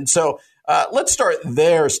done. And so let's start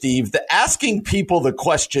there, Steve. Asking people the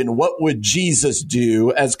question, what would Jesus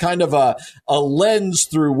do, as kind of a lens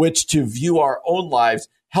through which to view our own lives.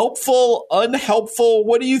 Helpful, unhelpful?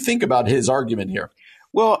 What do you think about his argument here?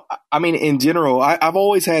 Well, I mean, in general, I've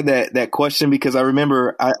always had that question because I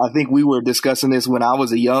remember I think we were discussing this when I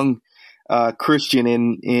was a young Christian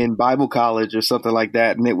in Bible college or something like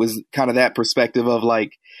that. And it was kind of that perspective of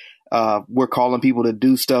like, we're calling people to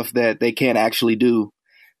do stuff that they can't actually do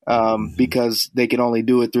because they can only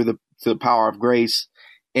do it through the power of grace.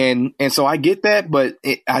 And so I get that. But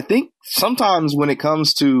I think sometimes when it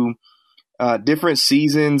comes to different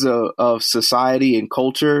seasons of society and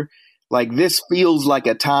culture, like this feels like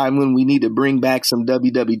a time when we need to bring back some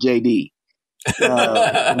WWJD.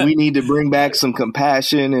 We need to bring back some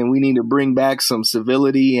compassion, and we need to bring back some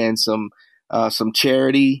civility and some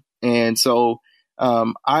charity. And so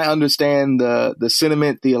I understand the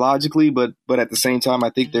sentiment theologically, but at the same time, I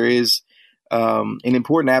think there is an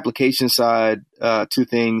important application side to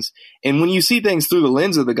things. And when you see things through the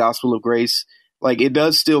lens of the gospel of grace, like it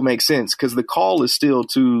does still make sense because the call is still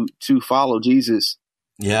to follow Jesus.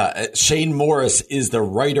 Yeah. Shane Morris is the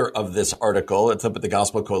writer of this article. It's up at the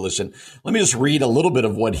Gospel Coalition. Let me just read a little bit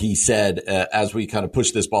of what he said as we kind of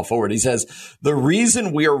push this ball forward. He says, the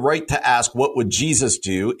reason we are right to ask what would Jesus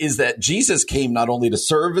do is that Jesus came not only to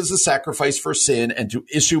serve as a sacrifice for sin and to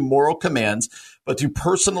issue moral commands, but to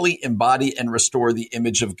personally embody and restore the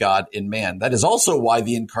image of God in man. That is also why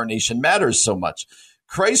the incarnation matters so much.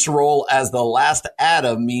 Christ's role as the last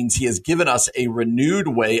Adam means he has given us a renewed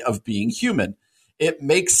way of being human. It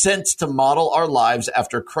makes sense to model our lives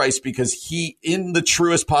after Christ because he, in the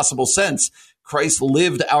truest possible sense, Christ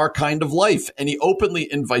lived our kind of life, and he openly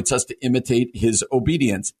invites us to imitate his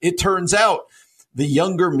obedience. It turns out the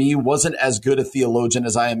younger me wasn't as good a theologian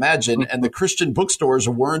as I imagined, and the Christian bookstores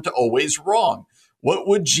weren't always wrong. What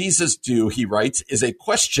would Jesus do, he writes, is a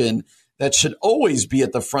question that should always be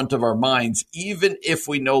at the front of our minds, even if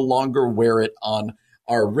we no longer wear it on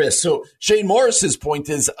our wrist. So Shane Morris's point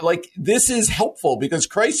is like, this is helpful because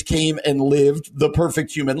Christ came and lived the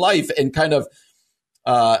perfect human life and kind of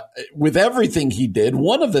with everything he did,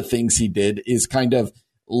 one of the things he did is kind of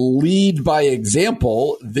lead by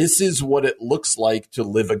example. This is what it looks like to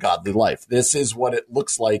live a godly life. This is what it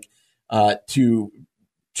looks like to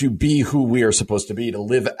be who we are supposed to be, to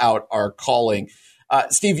live out our calling.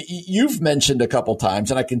 Steve, you've mentioned a couple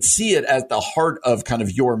times, and I can see it at the heart of kind of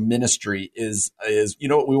your ministry is we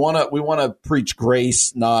want to preach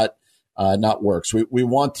grace, not works. We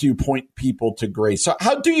want to point people to grace. So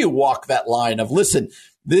how do you walk that line of, listen,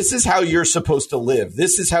 this is how you're supposed to live.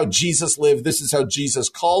 This is how Jesus lived. This is how Jesus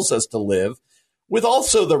calls us to live, with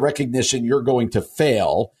also the recognition you're going to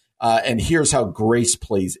fail. And here's how grace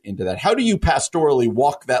plays into that. How do you pastorally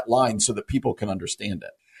walk that line so that people can understand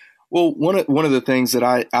it? Well, one of the things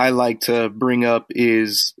that I like to bring up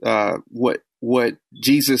is what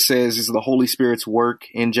Jesus says is the Holy Spirit's work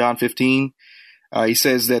in John 15. He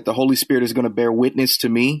says that the Holy Spirit is going to bear witness to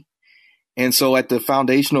me. And so at the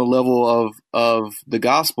foundational level of the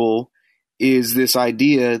gospel is this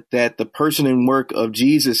idea that the person and work of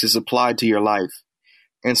Jesus is applied to your life.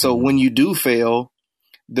 And so when you do fail,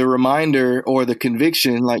 the reminder or the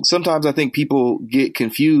conviction, like sometimes I think people get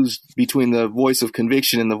confused between the voice of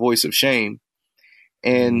conviction and the voice of shame.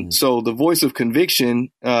 And so the voice of conviction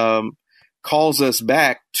calls us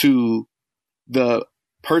back to the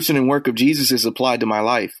person and work of Jesus is applied to my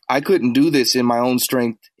life. I couldn't do this in my own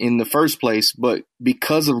strength in the first place, but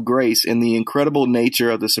because of grace and the incredible nature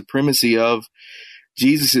of the supremacy of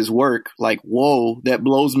Jesus's work, like, whoa, that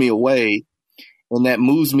blows me away. And that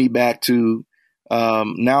moves me back to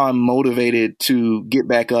now I'm motivated to get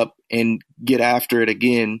back up and get after it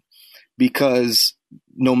again, because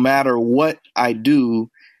no matter what I do,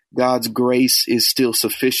 God's grace is still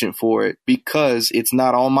sufficient for it because it's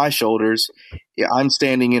not on my shoulders. I'm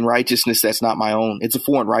standing in righteousness that's not my own. It's a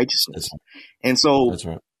foreign righteousness. And so that's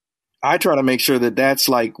right. I try to make sure that that's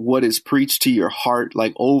like what is preached to your heart,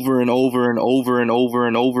 like over and over and over and over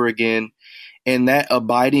and over again. And that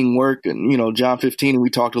abiding work, and, John 15, and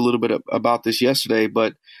we talked a little bit about this yesterday,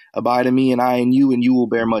 but abide in me and I in you, and you will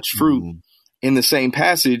bear much fruit. in the same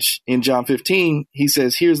passage in John 15, he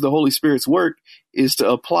says, here's the Holy Spirit's work is to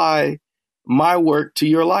apply my work to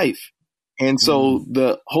your life. And so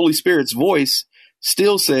the Holy Spirit's voice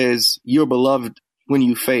still says you're beloved when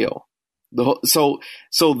you fail. So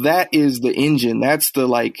that is the engine. That's the,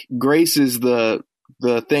 like, grace is the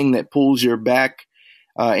thing that pulls your back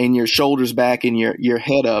and your shoulders back and your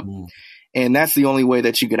head up. And that's the only way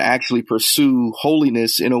that you can actually pursue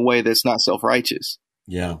holiness in a way that's not self-righteous.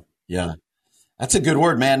 Yeah. Yeah. That's a good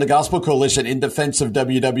word, man. The Gospel Coalition in defense of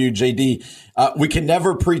WWJD. We can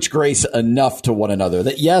never preach grace enough to one another.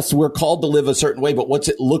 That, yes, we're called to live a certain way, but what's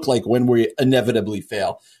it look like when we inevitably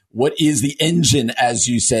fail? What is the engine, as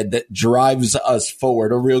you said, that drives us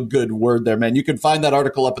forward? A real good word there, man. You can find that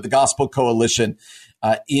article up at the Gospel Coalition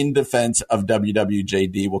in defense of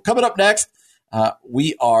WWJD. Well, coming up next,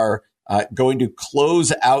 we are going to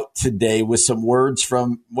close out today with some words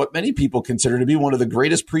from what many people consider to be one of the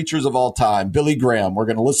greatest preachers of all time, Billy Graham. We're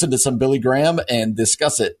going to listen to some Billy Graham and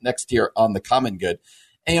discuss it next here on The Common Good.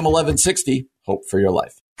 AM 1160, Hope for Your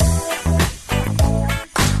Life.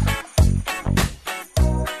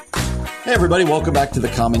 Hey, everybody. Welcome back to The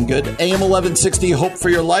Common Good. AM 1160, Hope for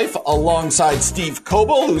Your Life, alongside Steve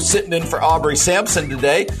Coble, who's sitting in for Aubrey Sampson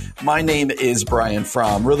today. My name is Brian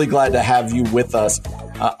Fromm. Really glad to have you with us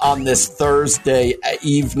on this Thursday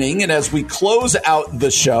evening. And as we close out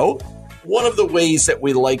the show, one of the ways that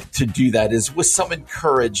we like to do that is with some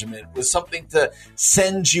encouragement, with something to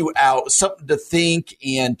send you out, something to think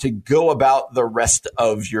and to go about the rest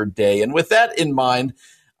of your day. And with that in mind,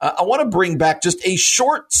 I want to bring back just a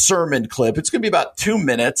short sermon clip. It's going to be about 2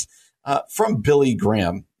 minutes from Billy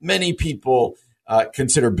Graham. Many people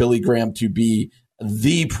consider Billy Graham to be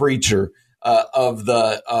the preacher of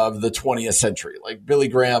the 20th century. Like Billy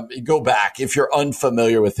Graham, go back. If you're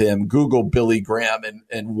unfamiliar with him, Google Billy Graham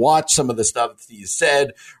and watch some of the stuff he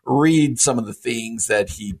said, read some of the things that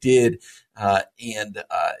he did.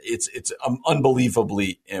 It's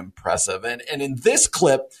unbelievably impressive. And in this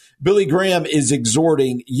clip, Billy Graham is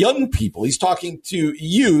exhorting young people. He's talking to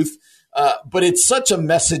youth, but it's such a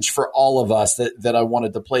message for all of us that I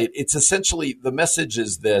wanted to play it. It's essentially, the message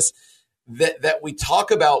is this, that we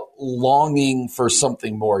talk about longing for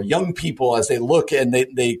something more. Young people, as they look and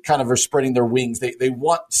they kind of are spreading their wings, they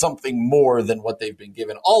want something more than what they've been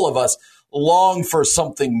given. All of us long for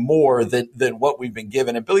something more than what we've been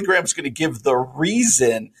given. And Billy Graham's going to give the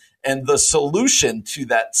reason and the solution to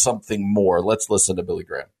that something more. Let's listen to Billy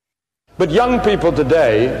Graham. But young people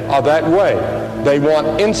today are that way. They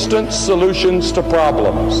want instant solutions to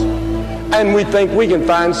problems. And we think we can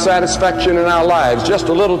find satisfaction in our lives, just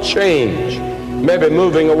a little change. Maybe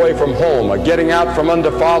moving away from home, or getting out from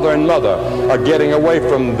under father and mother, or getting away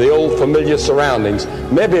from the old familiar surroundings.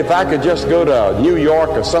 Maybe if I could just go to New York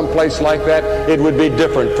or someplace like that, it would be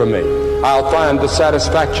different for me. I'll find the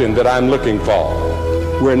satisfaction that I'm looking for.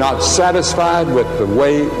 We're not satisfied with the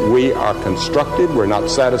way we are constructed. We're not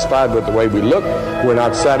satisfied with the way we look. We're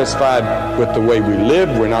not satisfied with the way we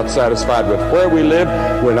live. We're not satisfied with where we live.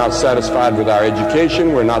 We're not satisfied with our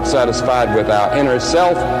education. We're not satisfied with our inner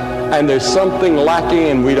self. And there's something lacking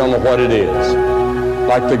and we don't know what it is.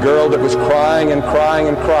 Like the girl that was crying and crying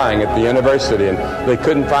and crying at the university, and they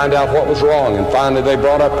couldn't find out what was wrong. And finally they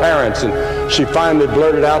brought her parents, and she finally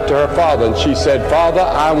blurted out to her father, and she said, "Father,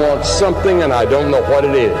 I want something and I don't know what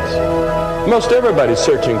it is." Most everybody's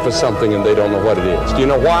searching for something and they don't know what it is. Do you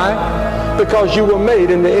know why? Because you were made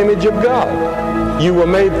in the image of God. You were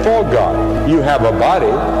made for God. You have a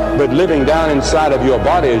body, but living down inside of your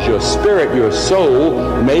body is your spirit, your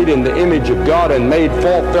soul, made in the image of God and made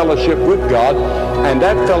for fellowship with God. And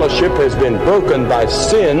that fellowship has been broken by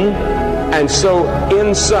sin. And so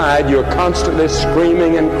inside you're constantly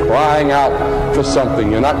screaming and crying out for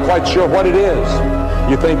something. You're not quite sure what it is.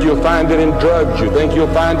 You think you'll find it in drugs. You think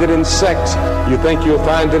you'll find it in sex. You think you'll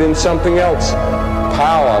find it in something else.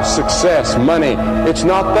 Power, success, money. It's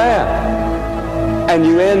not that. And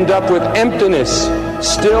you end up with emptiness,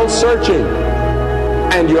 still searching.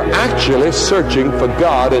 And you're actually searching for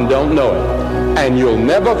God and don't know it. And you'll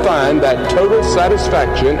never find that total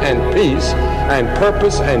satisfaction and peace and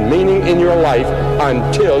purpose and meaning in your life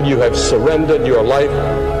until you have surrendered your life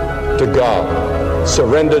to God,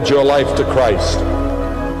 surrendered your life to Christ.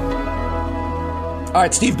 All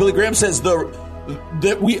right, Steve, Billy Graham says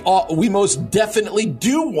that we most definitely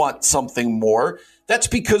do want something more. That's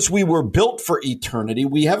because we were built for eternity.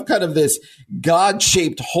 We have kind of this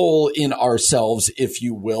God-shaped hole in ourselves, if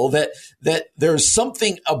you will, that there's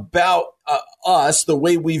something about us, the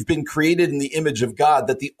way we've been created in the image of God,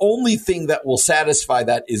 that the only thing that will satisfy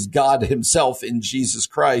that is God himself in Jesus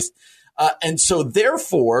Christ. And so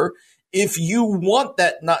therefore, if you want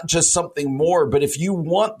that, not just something more, but if you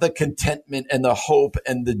want the contentment and the hope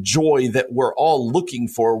and the joy that we're all looking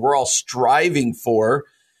for, we're all striving for,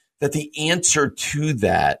 that the answer to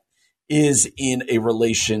that is in a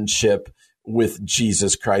relationship with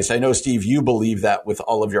Jesus Christ. I know, Steve, you believe that with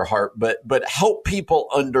all of your heart, but help people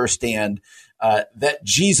understand that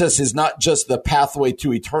Jesus is not just the pathway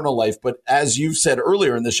to eternal life, but as you've said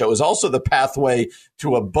earlier in the show, is also the pathway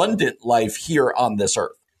to abundant life here on this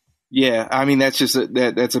earth. Yeah, I mean, that's just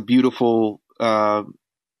that's a beautiful,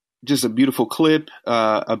 just a beautiful clip,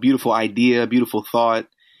 a beautiful idea, a beautiful thought.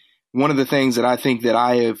 One of the things that I think that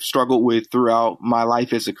I have struggled with throughout my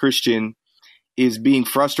life as a Christian is being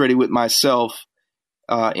frustrated with myself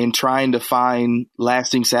in trying to find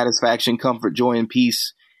lasting satisfaction, comfort, joy, and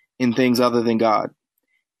peace in things other than God.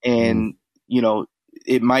 And, you know,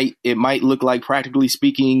 it might look like, practically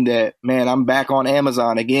speaking, that, man, I'm back on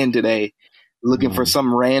Amazon again today, looking for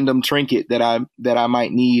some random trinket that I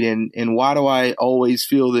might need. And why do I always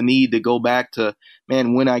feel the need to go back to,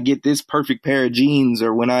 man, when I get this perfect pair of jeans,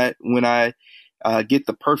 or when I get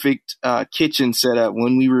the perfect kitchen set up,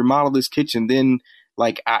 when we remodel this kitchen, then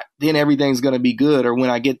then everything's going to be good. Or when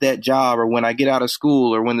I get that job, or when I get out of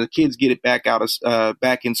school, or when the kids get it back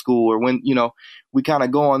back in school, or when, you know, we kind of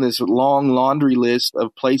go on this long laundry list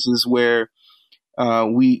of places where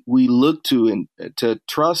we look to and to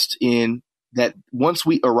trust in that once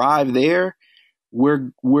we arrive there,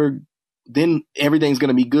 then everything's going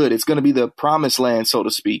to be good. It's going to be the promised land, so to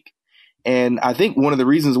speak. And I think one of the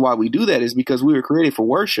reasons why we do that is because we were created for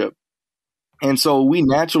worship. And so we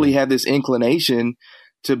naturally have this inclination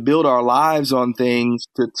to build our lives on things,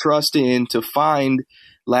 to trust in, to find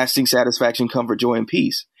lasting satisfaction, comfort, joy, and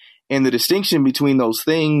peace. And the distinction between those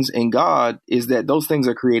things and God is that those things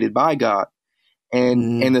are created by God.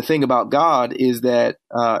 And the thing about God is that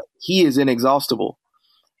he is inexhaustible.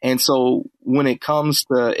 And so when it comes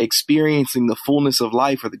to experiencing the fullness of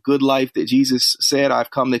life, or the good life that Jesus said,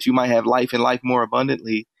 I've come that you might have life and life more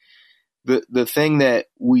abundantly, the thing that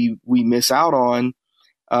we miss out on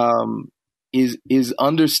is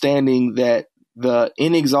understanding that the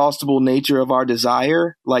inexhaustible nature of our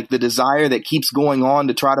desire, like the desire that keeps going on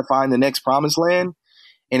to try to find the next promised land,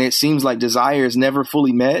 and it seems like desire is never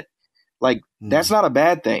fully met, like that's not a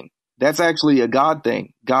bad thing. That's actually a God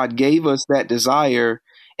thing. God gave us that desire,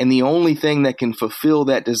 and the only thing that can fulfill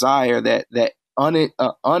that desire, that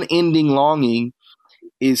unending longing,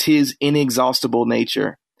 is his inexhaustible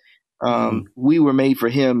nature. We were made for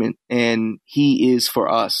him, and he is for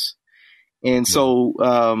us. And so,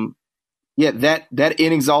 that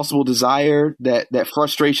inexhaustible desire, that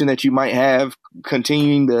frustration that you might have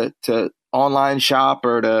continuing to online shop,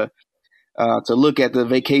 or to look at the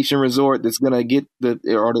vacation resort that's going to get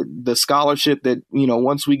the scholarship that, you know,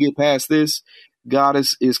 once we get past this, God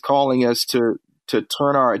is calling us to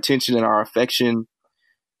turn our attention and our affection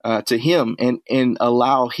to him, and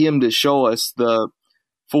allow him to show us the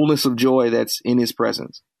fullness of joy that's in his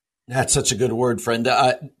presence. That's such a good word, friend.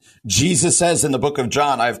 Jesus says in the book of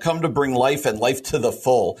John, I've come to bring life, and life to the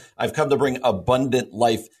full. I've come to bring abundant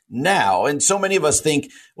life now. And so many of us think,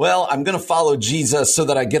 well, I'm going to follow Jesus so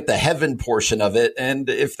that I get the heaven portion of it. And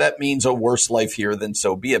if that means a worse life here, then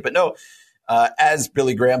so be it. But no, as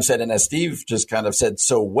Billy Graham said, and as Steve just kind of said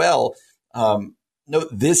so well, no,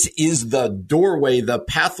 this is the doorway, the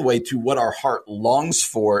pathway to what our heart longs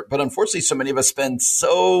for. But unfortunately, so many of us spend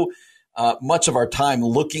so much of our time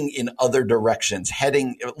looking in other directions,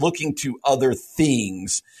 looking to other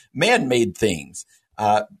things, man-made things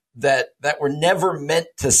that were never meant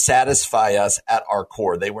to satisfy us at our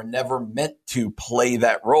core. They were never meant to play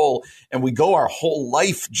that role. And we go our whole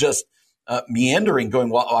life just meandering, going,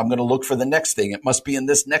 well, I'm going to look for the next thing. It must be in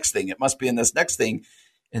this next thing. It must be in this next thing.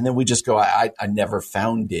 And then we just go, I never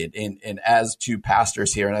found it. And as two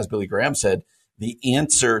pastors here, and as Billy Graham said, the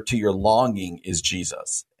answer to your longing is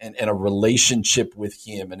Jesus, and a relationship with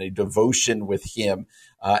him, and a devotion with him.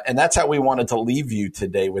 And that's how we wanted to leave you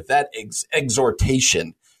today, with that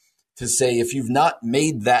exhortation to say, if you've not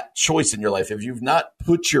made that choice in your life, if you've not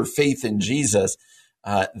put your faith in Jesus,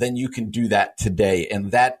 then you can do that today.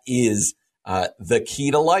 And that is the key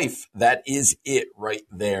to life. That is it right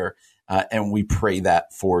there. And we pray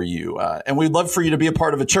that for you. And we'd love for you to be a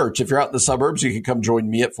part of a church. If you're out in the suburbs, you can come join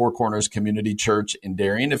me at Four Corners Community Church in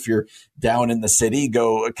Darien. If you're down in the city,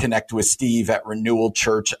 go connect with Steve at Renewal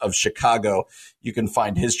Church of Chicago. You can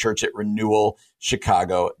find his church at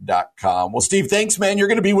renewalchicago.com. Well, Steve, thanks, man. You're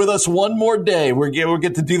going to be with us one more day. We'll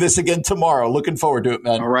get to do this again tomorrow. Looking forward to it,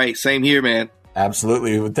 man. All right. Same here, man.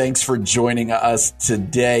 Absolutely. Thanks for joining us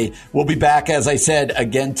today. We'll be back, as I said,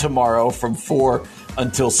 again tomorrow from 4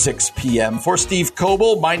 until 6 p.m. For Steve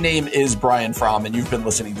Coble, my name is Brian Fromm, and you've been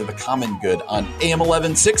listening to The Common Good on AM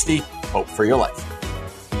 1160. Hope for your life.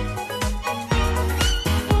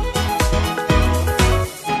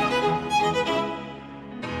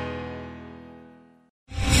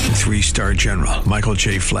 3-star General Michael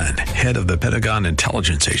J. Flynn, head of the Pentagon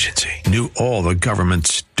Intelligence Agency, knew all the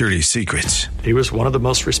government's dirty secrets. He was one of the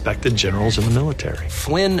most respected generals in the military.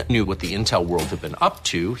 Flynn knew what the intel world had been up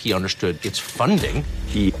to. He understood its funding.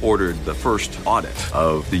 He ordered the first audit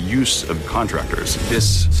of the use of contractors.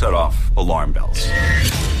 This set off alarm bells.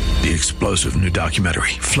 The explosive new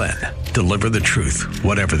documentary, Flynn, Deliver the Truth,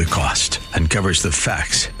 Whatever the Cost, uncovers the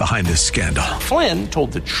facts behind this scandal. Flynn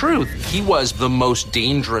told the truth. He was the most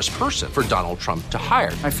dangerous person for Donald Trump to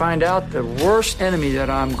hire. I find out the worst enemy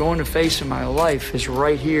that I'm going to face in my life is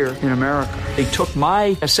right here in America. They took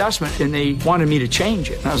my assessment and they wanted me to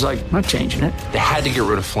change it. And I was like, I'm not changing it. They had to get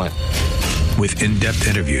rid of Flynn. With in-depth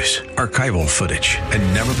interviews, archival footage,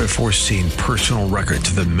 and never-before-seen personal records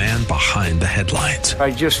of the man behind the headlines.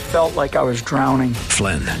 I just felt like I was drowning.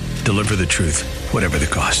 Flynn, Deliver the Truth, Whatever the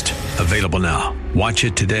Cost. Available now. Watch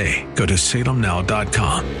it today. Go to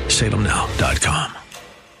salemnow.com. salemnow.com.